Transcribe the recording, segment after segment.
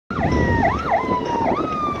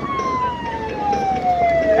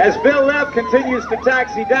As Bill Leff continues to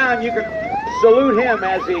taxi down, you can salute him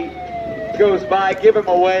as he goes by, give him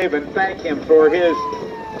a wave, and thank him for his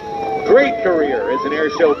great career as an air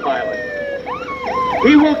show pilot.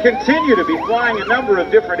 He will continue to be flying a number of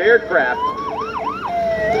different aircraft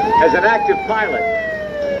as an active pilot.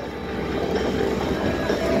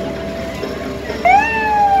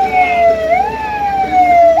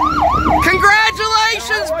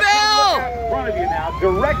 Congratulations, Bill! In front of you now,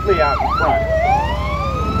 directly out in front.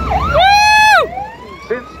 Woo!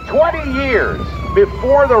 Since 20 years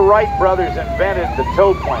before the Wright brothers invented the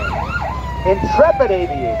tow plane, intrepid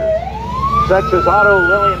aviators such as Otto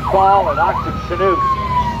Lilienthal and Octave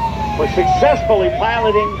Chanute were successfully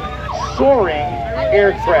piloting soaring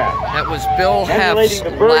aircraft. That was Bill Heff's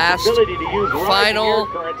last final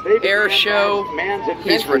air show.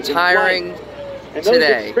 He's retiring and today.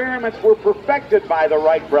 Those experiments were perfected by the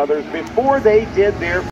Wright brothers before they did their